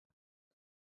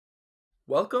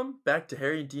Welcome back to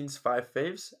Harry and Dean's Five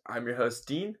Faves. I'm your host,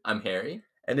 Dean, I'm Harry.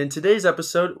 and in today's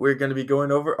episode, we're going to be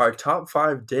going over our top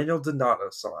five Daniel Donato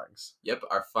songs. Yep,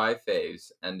 our five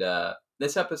faves. And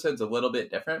this episode's a little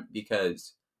bit different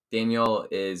because Daniel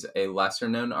is a lesser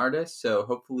known artist. So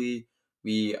hopefully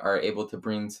we are able to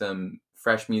bring some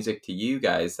fresh music to you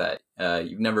guys that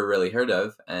you've never really heard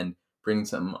of and bring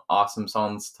some awesome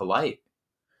songs to light.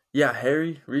 Yeah,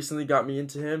 Harry recently got me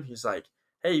into him. He's like,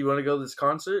 hey, you want to go to this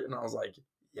concert? And I was like,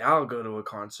 yeah, I'll go to a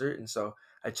concert. And so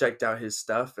I checked out his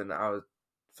stuff and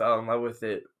fell in love with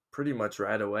it pretty much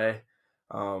right away.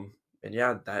 And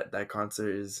yeah, that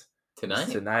concert is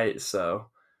tonight. So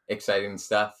Exciting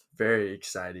stuff. very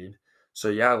exciting. So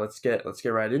yeah, let's get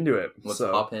right into it. Let's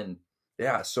So hop in.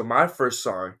 yeah, so my first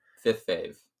song, Fifth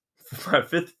fave. my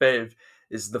fifth fave,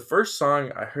 is the first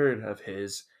song I heard of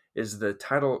his is the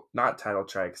not title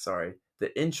track, sorry,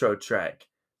 the intro track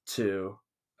to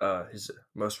his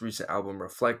most recent album,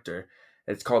 Reflector.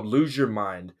 It's called Lose Your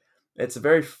Mind. It's a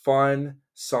very fun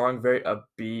song, very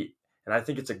upbeat, and I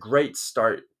think it's a great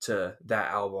start to that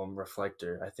album,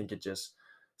 Reflector. I think it just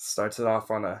starts it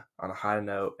off on a high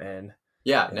note, and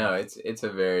No, it's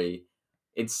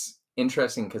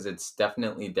interesting because it's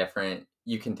definitely different.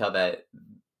 You can tell that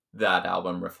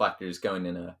album Reflector is going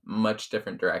in a much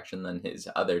different direction than his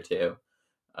other two,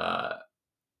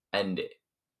 and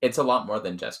it's a lot more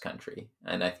than just country,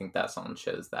 and I think that song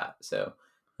shows that. So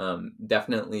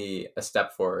definitely a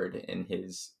step forward in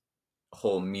his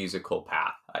whole musical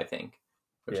path, I think,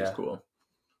 which is cool.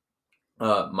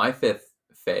 My fifth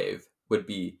fave would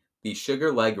be the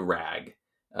Sugar Leg Rag.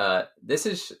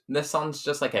 This song's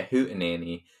just like a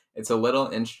hootenanny. It's a little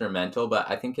instrumental, but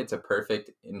I think it's a perfect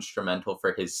instrumental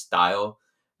for his style.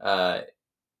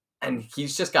 And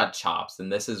he's just got chops,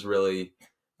 and this is really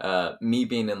me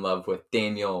being in love with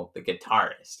Daniel, the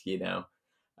guitarist, you know.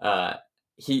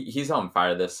 He's on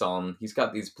fire this song. He's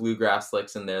got these bluegrass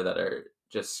licks in there that are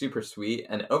just super sweet,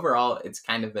 and overall it's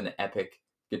kind of an epic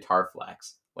guitar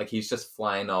flex. Like he's just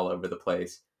flying all over the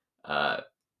place.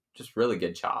 Just really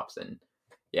good chops, and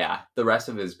yeah, the rest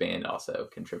of his band also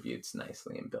contributes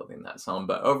nicely in building that song.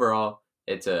 But overall,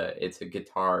 it's a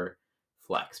guitar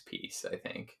flex piece, I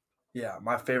think. Yeah,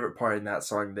 my favorite part in that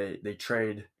song, they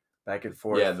trade back and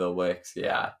forth. Yeah, the licks.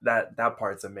 Yeah, that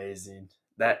part's amazing.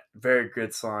 That very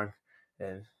good song,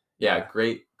 and yeah,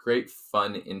 great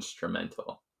fun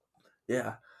instrumental.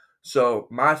 Yeah. So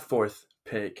my fourth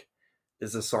pick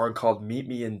is a song called "Meet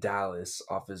Me in Dallas"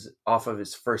 off of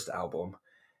his first album,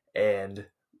 and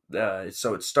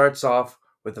so it starts off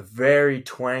with a very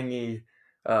twangy,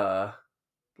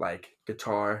 like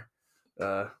guitar.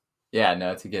 Yeah,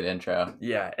 no, it's a good intro.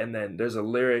 Yeah, and then there's a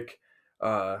lyric,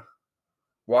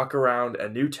 walk around a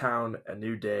new town, a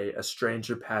new day, a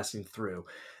stranger passing through.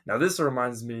 Now this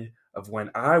reminds me of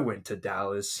when I went to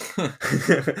Dallas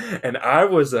and I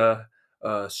was a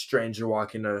stranger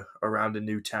walking around a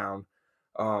new town.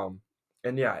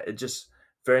 And yeah, it just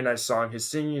very nice song. His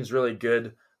singing is really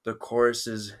good. The chorus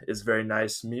is very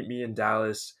nice. Meet me in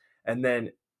Dallas, and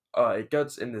then it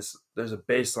gets in this. There's a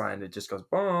bass line that just goes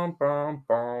boom, boom,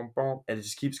 boom, boom, and it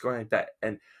just keeps going like that.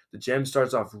 And the jam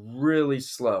starts off really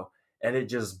slow, and it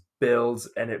just builds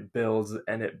and it builds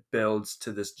and it builds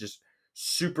to this just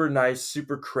super nice,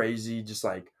 super crazy, just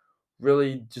like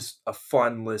really just a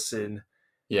fun listen.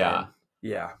 Yeah. And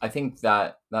yeah. I think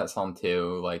that song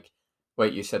too, like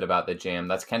what you said about the jam,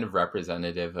 that's kind of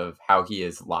representative of how he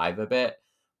is live a bit,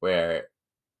 where,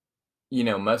 you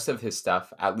know, most of his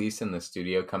stuff, at least in the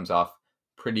studio, comes off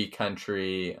pretty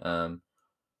country.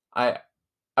 I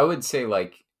would say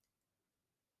like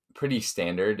pretty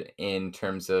standard in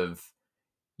terms of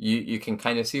you can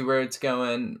kind of see where it's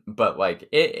going, but like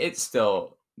it's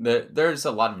still there's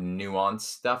a lot of nuanced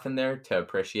stuff in there to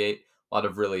appreciate. A lot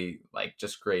of really like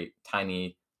just great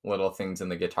tiny little things in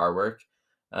the guitar work.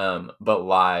 But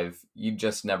live, you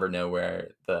just never know where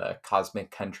the Cosmic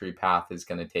Country path is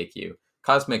going to take you.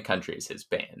 Cosmic Country is his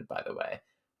band, by the way.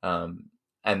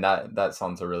 And that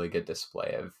song's a really good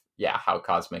display of how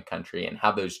Cosmic Country and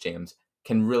how those jams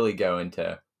can really go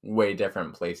into way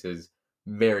different places,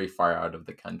 very far out of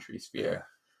the country sphere.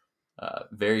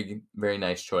 Very, very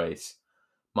nice choice.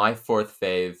 My fourth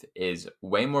fave is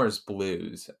Waymore's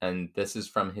Blues, and this is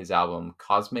from his album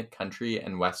Cosmic Country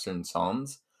and Western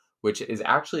Songs, which is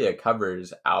actually a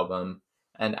covers album.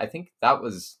 And I think that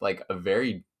was like a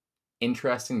very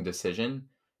interesting decision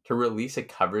to release a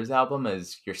covers album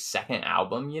as your second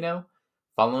album, you know?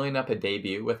 Following up a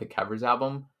debut with a covers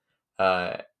album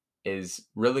is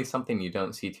really something you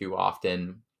don't see too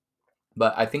often.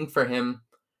 But I think for him,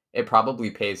 it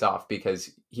probably pays off because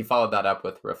he followed that up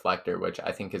with Reflector, which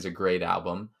I think is a great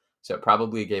album. So it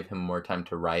probably gave him more time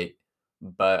to write,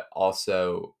 but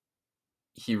also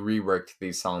he reworked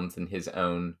these songs in his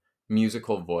own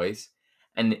musical voice.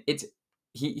 And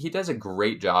he does a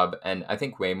great job, and I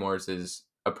think Waymore's is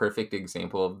a perfect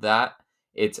example of that.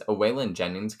 It's a Waylon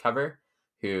Jennings cover,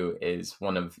 who is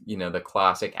one of, the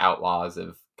classic outlaws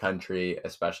of country,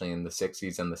 especially in the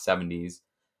 60s and the 70s.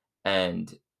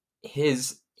 And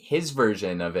his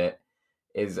version of it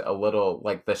is a little,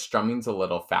 like, the strumming's a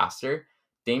little faster.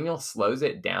 Daniel slows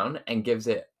it down and gives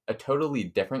it a totally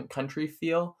different country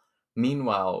feel.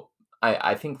 Meanwhile,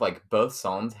 I think like both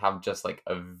songs have just like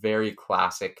a very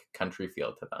classic country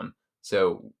feel to them.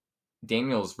 So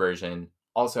Daniel's version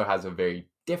also has a very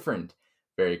different,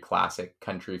 very classic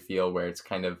country feel where it's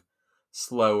kind of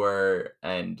slower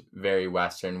and very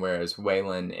Western, whereas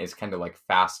Waylon is kind of like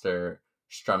faster,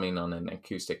 strumming on an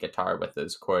acoustic guitar with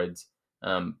those chords.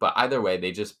 But either way,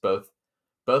 they just both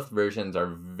versions are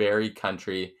very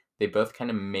country. They both kind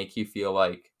of make you feel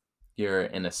like you're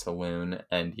in a saloon,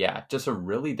 and yeah, just a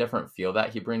really different feel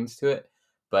that he brings to it.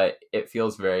 But it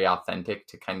feels very authentic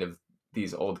to kind of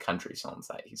these old country songs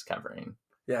that he's covering.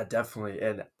 Yeah, definitely.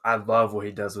 And I love what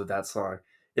he does with that song.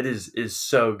 It is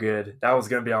so good. That was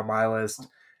gonna be on my list.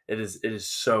 It is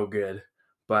so good.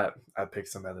 But I picked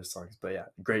some other songs. But yeah,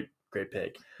 great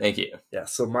pick. Thank you. Yeah.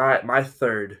 So my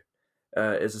third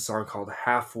is a song called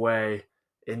 "Halfway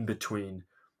in Between,"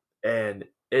 and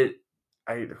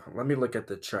I let me look at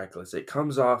the track list. It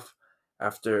comes off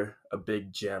after a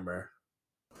big jammer.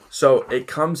 So it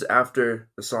comes after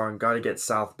the song "Gotta Get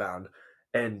Southbound,"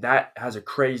 and that has a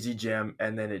crazy jam,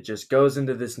 and then it just goes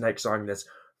into this next song that's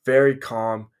very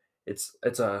calm. It's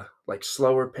a like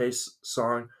slower pace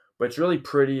song, but it's really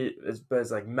pretty. But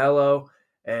it's like mellow,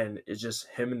 and it's just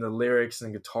him and the lyrics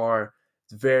and guitar.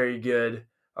 It's very good.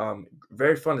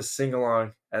 Very fun to sing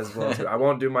along as well too. I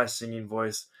won't do my singing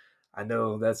voice. I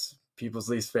know that's people's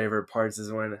least favorite parts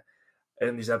is when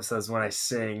in these episodes when I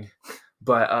sing.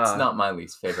 But It's not my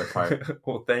least favorite part.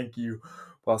 well, thank you.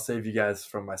 Well, I'll save you guys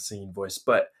from my singing voice.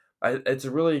 But it's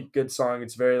a really good song.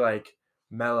 It's very like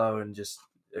mellow and just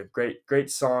a great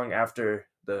song after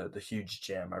the huge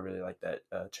jam. I really like that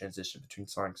transition between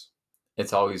songs.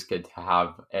 It's always good to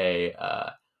have a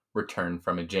return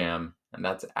from a jam, and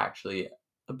that's actually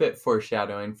a bit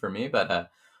foreshadowing for me. But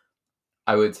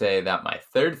I would say that my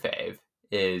third fave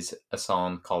is a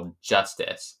song called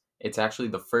Justice. It's actually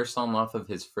the first song off of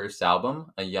his first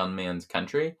album, A Young Man's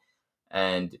Country.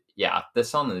 And yeah, this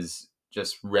song is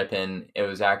just ripping. It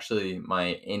was actually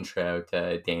my intro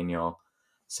to Daniel.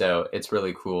 So it's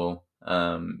really cool.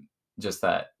 Just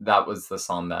that was the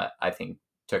song that I think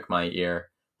took my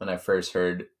ear when I first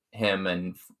heard him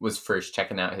and was first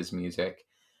checking out his music.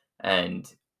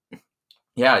 And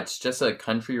yeah, it's just a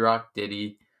country rock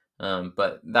ditty.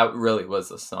 But that really was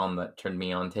the song that turned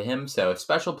me on to him. So a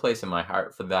special place in my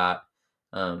heart for that.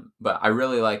 But I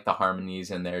really like the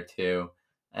harmonies in there too.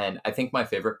 And I think my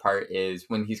favorite part is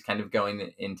when he's kind of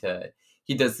going into,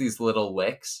 he does these little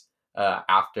licks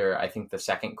after I think the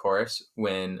second chorus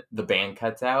when the band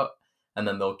cuts out, and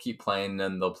then they'll keep playing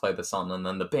and they'll play the song, and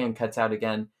then the band cuts out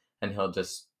again, and he'll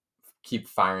just keep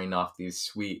firing off these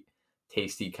sweet,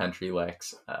 tasty country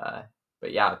licks.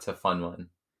 But yeah, it's a fun one.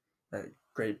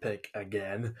 Great pick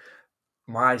again.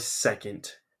 My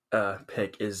second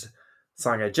pick is the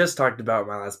song I just talked about.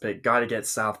 My last pick, "Gotta Get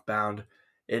Southbound."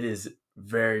 It is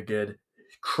very good,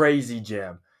 crazy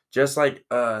jam. Just like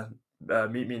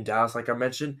 "Meet Me in Dallas," like I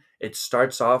mentioned, it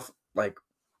starts off like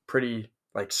pretty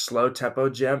like slow tempo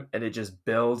jam, and it just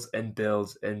builds and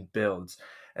builds and builds.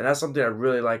 And that's something I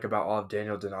really like about all of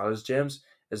Daniel Donato's jams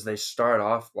is they start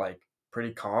off like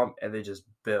pretty calm and they just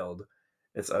build.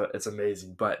 It's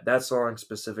amazing. But that song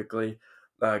specifically,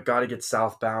 "Gotta Get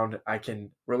Southbound," I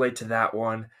can relate to that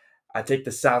one. I take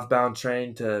the southbound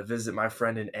train to visit my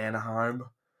friend in Anaheim.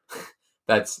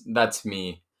 That's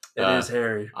me. It is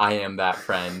Harry. I am that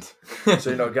friend.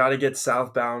 So gotta get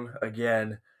southbound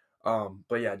again.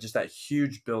 But yeah, just that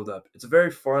huge build up. It's a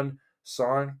very fun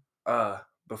song.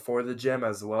 Before the gym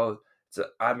as well.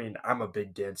 I mean, I'm a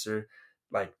big dancer,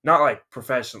 like not like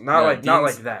professional, not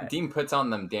like that. Dean puts on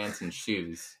them dancing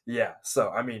shoes. Yeah, so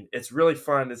I mean, it's really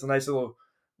fun. It's a nice little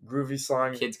groovy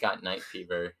song. Kids got night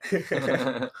fever.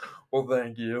 Well,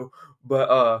 thank you.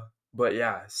 But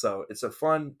yeah, so it's a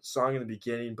fun song in the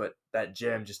beginning, but that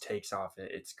jam just takes off and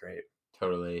it's great.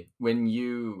 Totally. When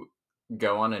you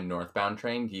go on a northbound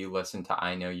train, do you listen to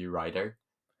 "I Know You Rider"?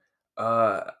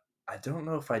 I don't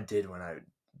know if I did when I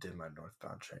did my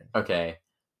northbound train. Okay.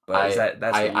 But that's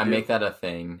what you I do? make that a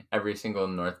thing. Every single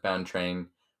northbound train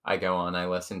I go on, I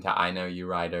listen to "I Know You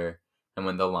Rider." And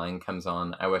when the line comes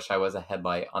on, "I wish I was a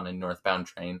headlight on a northbound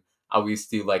train. always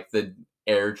do like the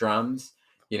air drums,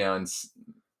 and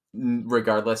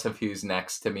regardless of who's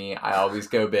next to me, I always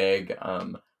go big. I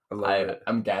love it.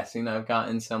 I'm guessing I've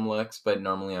gotten some looks, but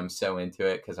normally I'm so into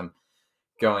it because I'm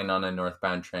going on a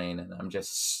northbound train and I'm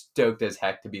just stoked as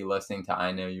heck to be listening to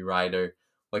I Know You Rider,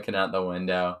 looking out the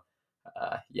window.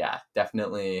 Yeah,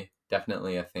 definitely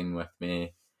a thing with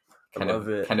me. I love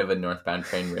it. Kind of a northbound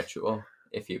train ritual,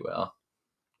 if you will.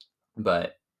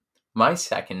 But my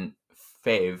second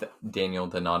fave Daniel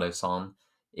Donato song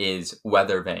is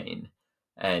Weather Vane.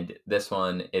 And this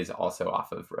one is also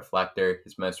off of Reflector,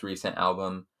 his most recent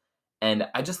album. And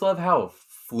I just love how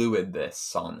fluid this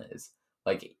song is.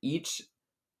 Like each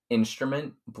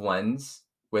instrument blends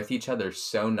with each other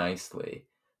so nicely.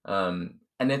 And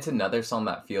it's another song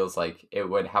that feels like it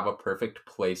would have a perfect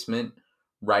placement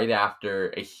right after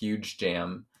a huge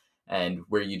jam and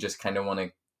where you just kind of want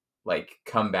to like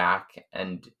come back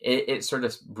and it sort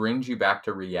of brings you back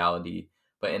to reality,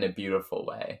 but in a beautiful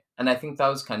way. And I think that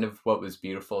was kind of what was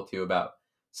beautiful too about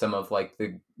some of like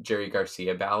the Jerry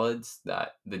Garcia ballads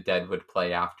that the Dead would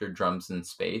play after Drums in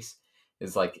Space,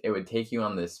 is like it would take you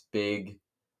on this big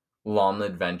long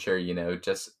adventure,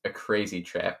 just a crazy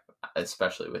trip,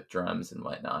 especially with drums and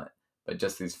whatnot, but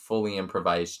just these fully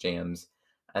improvised jams.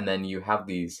 And then you have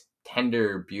these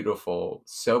tender, beautiful,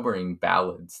 sobering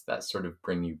ballads that sort of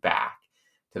bring you back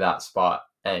to that spot.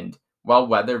 And while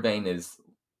Weather Vane is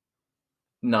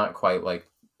not quite like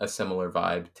a similar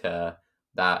vibe to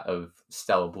that of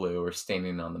Stella Blue or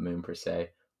Standing on the Moon per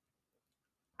se,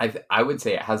 I would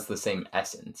say it has the same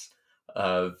essence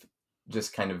of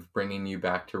just kind of bringing you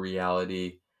back to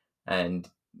reality and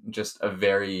just a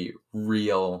very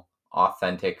real,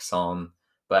 authentic song.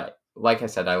 But like I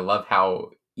said, I love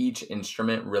how each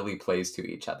instrument really plays to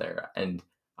each other. And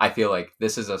I feel like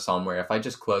this is a song where if I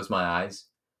just close my eyes,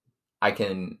 I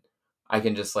can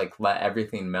just like let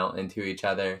everything melt into each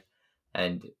other.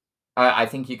 And I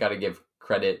think you got to give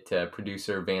credit to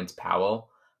producer Vance Powell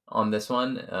on this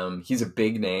one. He's a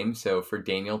big name, so for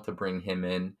Daniel to bring him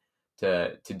in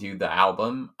to do the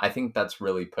album, I think that's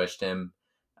really pushed him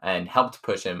and helped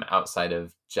push him outside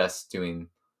of just doing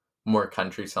more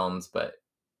country songs, but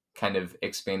kind of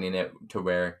expanding it to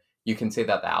where you can say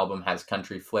that the album has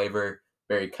country flavor,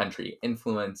 very country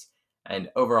influence, and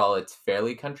overall it's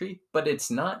fairly country, but it's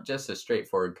not just a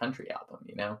straightforward country album.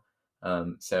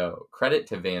 So credit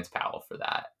to Vance Powell for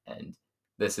that, and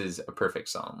this is a perfect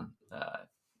song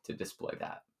to display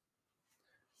that.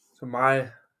 So my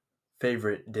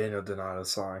favorite Daniel Donato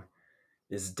song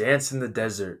is Dance in the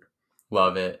Desert.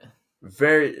 Love it.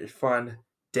 Very fun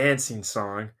dancing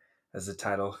song, as the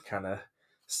title kind of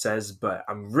says, but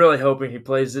I'm really hoping he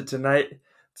plays it tonight.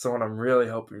 It's the one I'm really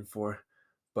hoping for.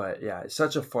 But yeah, it's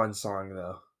such a fun song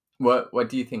though. What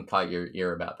do you think caught your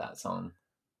ear about that song?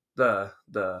 The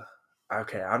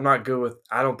okay, I'm not good with,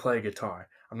 I don't play guitar.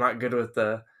 I'm not good with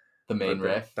the main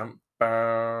riff. Kind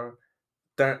of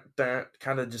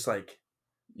just like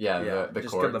the just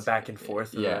chords. go the back and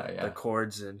forth of the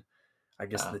chords and I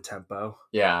guess the tempo.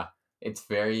 Yeah, it's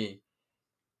very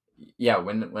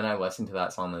when I listen to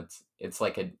that song, it's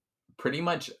like a pretty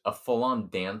much a full on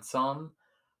dance song,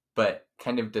 but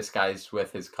kind of disguised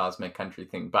with his cosmic country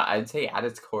thing. But I'd say at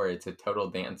its core, it's a total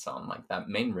dance song. Like that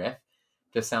main riff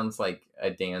just sounds like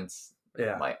a dance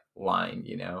like line,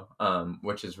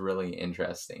 which is really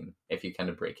interesting if you kind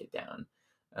of break it down.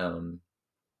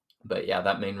 But yeah,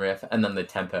 that main riff and then the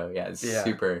tempo, is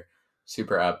super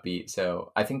super upbeat.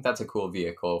 So I think that's a cool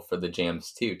vehicle for the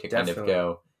jams too, to kind of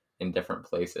go in different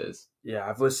places. Yeah,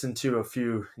 I've listened to a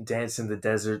few Dance in the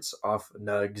Deserts off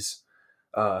Nugs.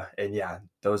 And yeah,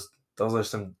 those are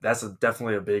some, that's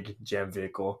definitely a big jam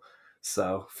vehicle.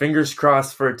 So fingers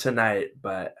crossed for tonight,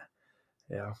 but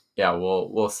yeah. Yeah,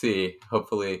 we'll see.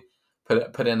 Hopefully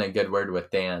put in a good word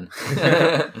with Dan.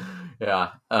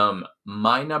 Yeah.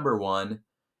 My number one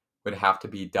would have to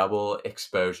be Double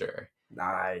Exposure.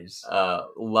 Nice.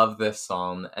 Love this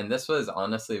song. And this was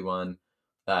honestly one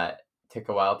that took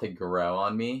a while to grow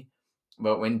on me.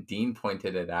 But when Dean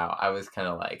pointed it out, I was kind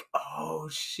of like, oh,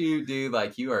 shoot, dude.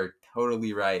 Like, you are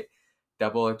totally right.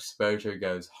 Double Exposure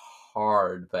goes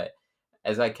hard. But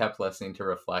as I kept listening to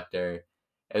Reflector,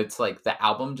 it's like the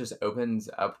album just opens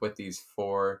up with these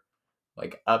four,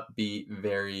 like, upbeat,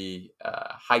 very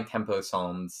high-tempo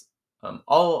songs.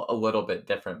 All a little bit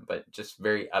different, but just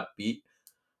very upbeat.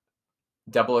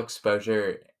 Double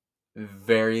Exposure,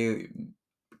 very,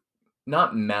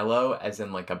 not mellow as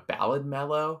in like a ballad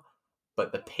mellow,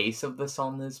 but the pace of the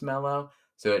song is mellow.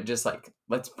 So it just like,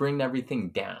 let's bring everything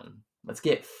down. Let's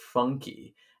get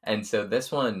funky. And so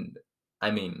this one,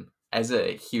 I mean, as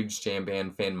a huge jam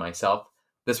band fan myself,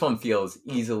 this one feels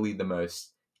easily the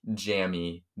most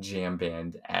jammy jam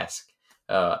band-esque,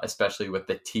 especially with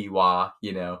the Tiwa,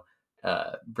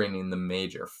 bringing the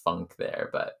major funk there.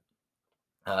 But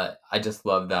I just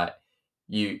love that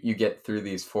you get through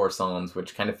these 4 songs,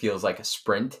 which kind of feels like a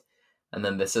sprint, and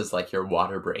then this is like your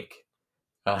water break.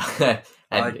 I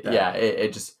And like yeah, that.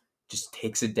 it just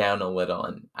takes it down a little,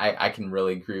 and I can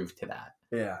really groove to that.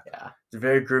 Yeah, Yeah. it's a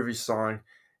very groovy song.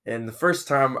 And the first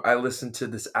time I listened to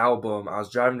this album, I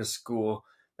was driving to school,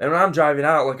 and when I'm driving,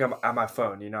 I don't look at my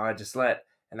phone. I just let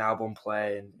an album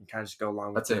play and kind of just go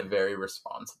along That's with a it. very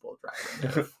responsible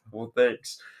driving move. Well,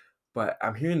 thanks. But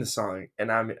I'm hearing the song,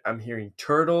 and I'm hearing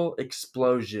Turtle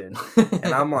Explosion,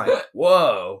 and I'm like,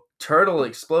 whoa, Turtle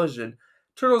Explosion.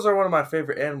 Turtles are one of my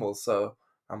favorite animals, so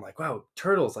I'm like, wow,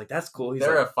 turtles, like that's cool. He's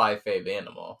They're like, a Fave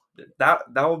animal. that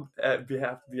will have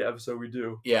to be an episode we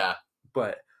do. Yeah.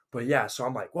 But yeah, so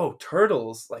I'm like, whoa,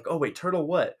 turtles! Like, oh wait, turtle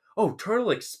what? Oh,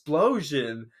 turtle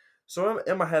explosion! So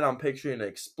in my head, I'm picturing an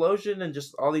explosion and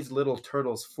just all these little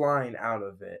turtles flying out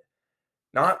of it.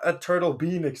 Not a turtle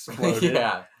being exploded,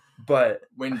 Yeah. but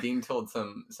When Dean told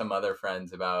some other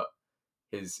friends about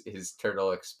his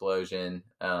turtle explosion,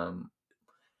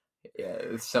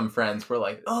 yeah, some friends were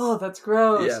like, "Oh, that's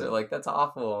gross," yeah, or like, "That's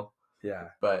awful." yeah,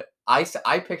 But I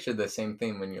pictured the same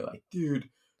thing when you're like, "Dude,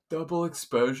 double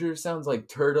exposure sounds like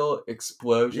turtle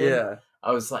explosion." yeah,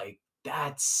 I was like,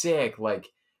 "That's sick!" Like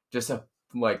just a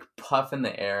like puff in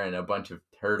the air and a bunch of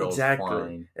turtles exactly.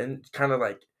 flying. And kind of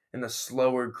like in a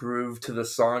slower groove to the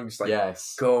song, just like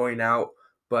Yes. going out.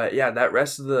 But yeah, that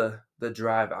rest of the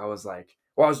drive, I was like,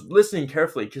 well, I was listening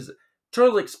carefully because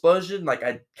Turtle Explosion, like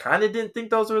I kind of didn't think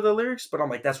those were the lyrics, but I'm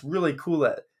like, that's really cool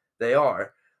that they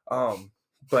are. Um,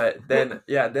 but then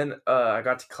yeah, then I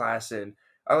got to class and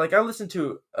I listened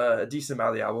to a decent amount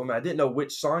of the album. And I didn't know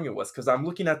which song it was because I'm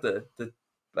looking at the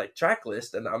like track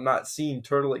list and I'm not seeing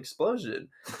Turtle Explosion.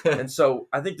 And so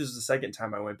I think this is the second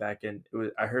time I went back and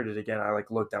I heard it again. I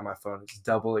like looked at my phone. It's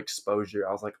double exposure.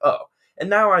 I was like, oh, and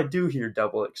now I do hear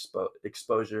double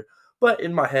exposure. But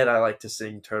in my head, I like to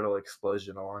sing Turtle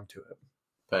Explosion along to it.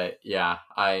 But yeah,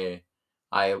 I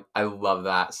love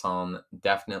that song.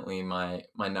 Definitely my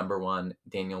number one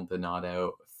Daniel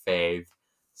Donato fave.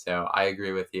 So I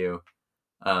agree with you.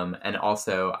 And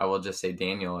also I will just say,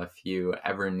 Daniel, if you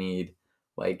ever need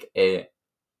like a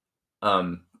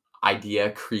um idea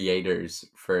creators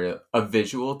for a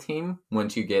visual team,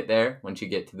 once you get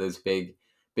to those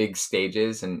big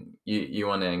stages and you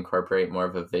want to incorporate more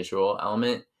of a visual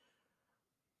element,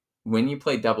 when you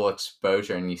play double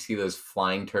exposure and you see those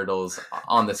flying turtles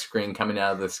on the screen coming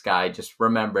out of the sky, just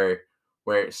remember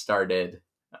where it started.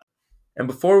 And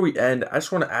before we end, I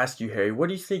just want to ask you, Harry, what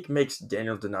do you think makes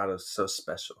Daniel Donato so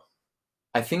special?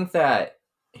 I think that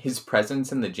his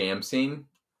presence in the jam scene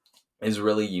is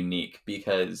really unique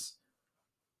because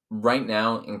right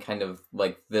now, in kind of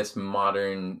like this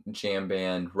modern jam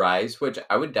band rise, which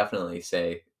I would definitely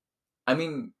say, I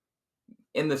mean,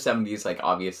 in the 70s, like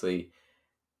obviously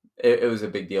it was a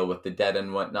big deal with the Dead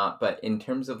and whatnot, but in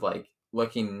terms of like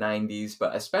looking 90s,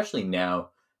 but especially now,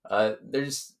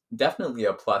 there's definitely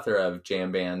a plethora of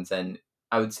jam bands, and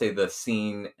I would say the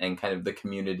scene and kind of the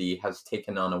community has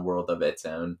taken on a world of its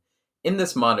own. In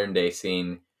this modern day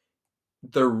scene,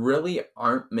 there really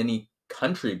aren't many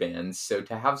country bands, so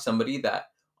to have somebody that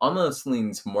almost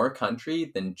leans more country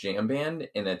than jam band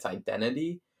in its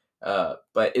identity,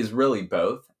 but is really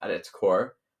both at its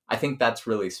core, I think that's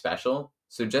really special.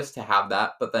 So just to have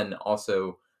that, but then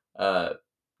also, uh,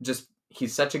 just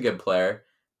he's such a good player,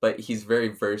 but he's very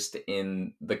versed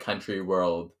in the country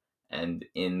world and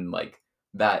in like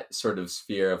that sort of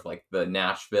sphere of like the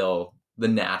Nashville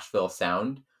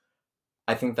sound.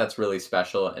 I think that's really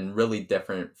special and really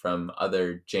different from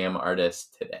other jam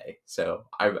artists today. So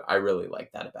I really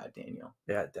like that about Daniel.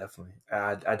 Yeah, definitely.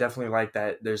 I definitely like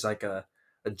that. There's like a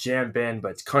jam band,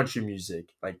 but it's country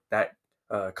music. Like that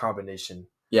combination,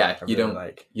 Yeah, I really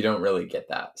like. you don't really get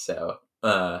that. So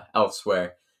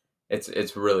elsewhere,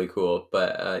 it's really cool.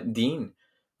 But Dean,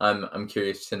 I'm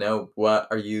curious to know, what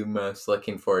are you most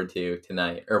looking forward to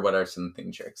tonight, or what are some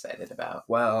things you're excited about?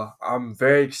 Well, I'm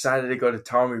very excited to go to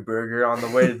Tommy Burger on the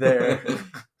way there.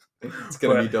 It's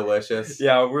gonna be But delicious.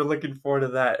 yeah, we're looking forward to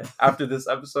that after this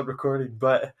episode recording.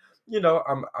 But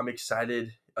I'm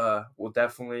excited. We'll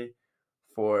definitely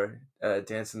for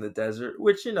Dance in the Desert,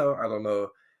 which I don't know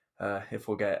if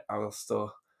we'll get. I will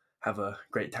still have a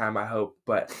great time. I hope,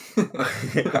 but I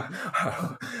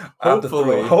have to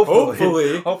throw.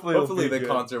 Hopefully, Hopefully, it'll be the good.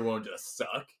 concert won't just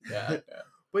suck. Yeah, yeah.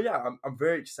 But yeah, I'm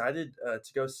very excited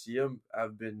to go see him.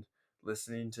 I've been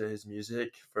listening to his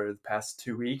music for the past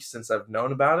 2 weeks since I've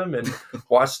known about him, and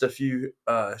watched a few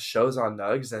shows on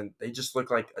Nugs, and they just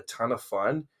look like a ton of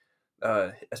fun.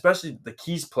 Especially the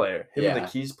keys player, him and the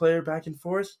keys player back and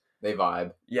forth. They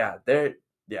vibe. Yeah, they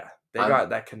got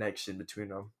that connection between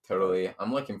them. Totally.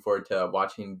 I'm looking forward to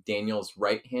watching Daniel's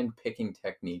right hand picking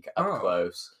technique up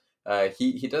close.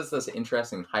 He does this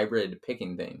interesting hybrid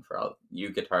picking thing for all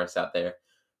you guitarists out there,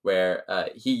 where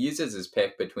he uses his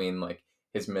pick between like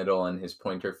his middle and his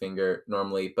pointer finger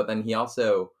normally, but then he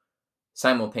also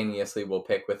simultaneously will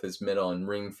pick with his middle and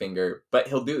ring finger, but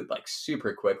he'll do it like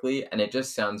super quickly, and it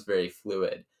just sounds very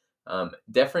fluid.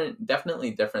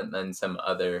 Definitely different than some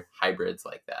other hybrids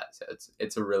like that. So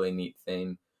it's a really neat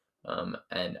thing,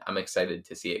 and I'm excited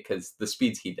to see it because the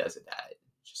speeds he does it at,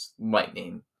 just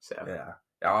lightning. So yeah,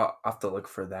 I'll have to look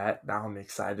for that. Now I'm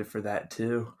excited for that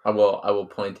too. I will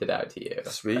point it out to you.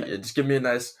 Sweet, just give me a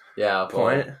nice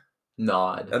point,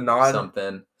 nod,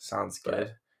 something. Sounds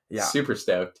good. Yeah, super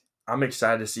stoked. I'm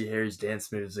excited to see Harry's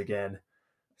dance moves again.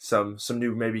 Some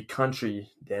new maybe country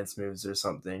dance moves or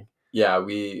something. Yeah,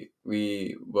 we'll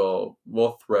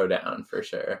throw down for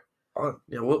sure. Oh,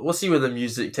 yeah, we'll see where the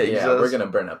music takes us. Yeah, we're gonna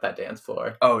burn up that dance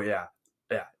floor. Oh yeah.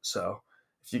 So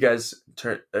if you guys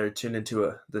tune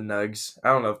into the Nugs, I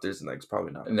don't know if there's Nugs,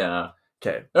 probably not. No.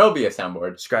 Okay. There'll be a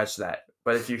soundboard. Scratch that.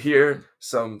 But if you hear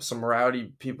some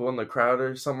rowdy people in the crowd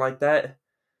or something like that,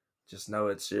 just know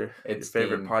it's your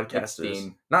favorite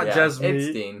podcasters. Not just me.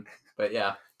 It's Dean. But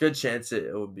yeah. Good chance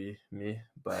it will be me,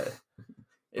 but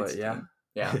yeah. Dean.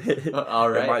 Yeah. All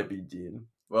right. It might be Dean.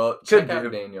 Well, check out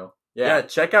Daniel. Yeah,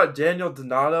 check out Daniel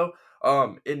Donato.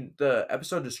 In the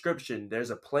episode description,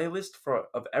 there's a playlist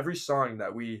of every song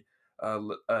that we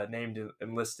named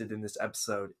and listed in this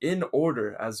episode in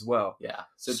order as well. Yeah.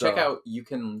 So check out. You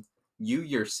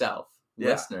yourself,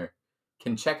 listener,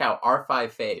 can check out our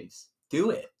 5 faves.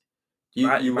 Do it.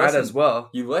 You might as well.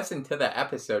 You listen to the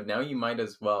episode. Now you might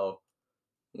as well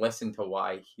listen to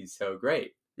why he's so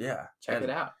great. Yeah. Check it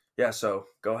out. Yeah, so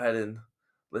go ahead and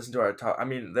listen to our top. I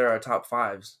mean, they're our top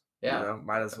 5s. Yeah.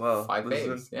 Might as well. 5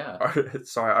 faves. Yeah. Our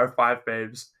 5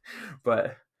 faves.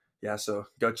 But yeah, so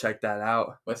go check that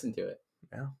out. Listen to it.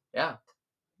 Yeah. Yeah.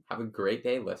 Have a great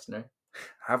day, listener.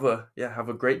 Have a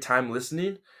great time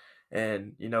listening,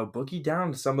 and boogie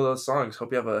down to some of those songs.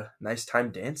 Hope you have a nice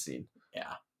time dancing.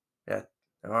 Yeah. Yeah.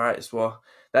 All right. So, well,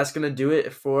 that's gonna do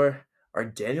it for our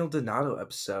Daniel Donato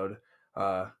episode.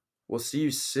 We'll see you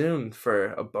soon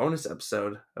for a bonus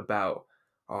episode about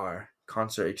our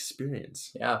concert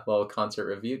experience. Yeah, well, concert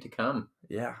review to come.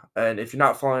 Yeah. And if you're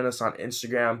not following us on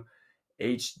Instagram,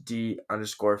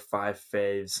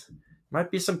 HD_5faves,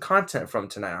 might be some content from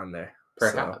tonight on there.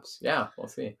 Perhaps. So, yeah, we'll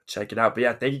see. Check it out. But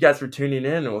yeah, thank you guys for tuning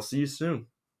in, and we'll see you soon.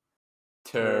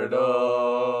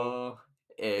 Turtle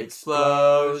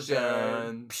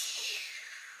explosion.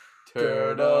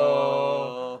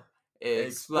 Turtle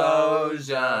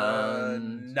explosion.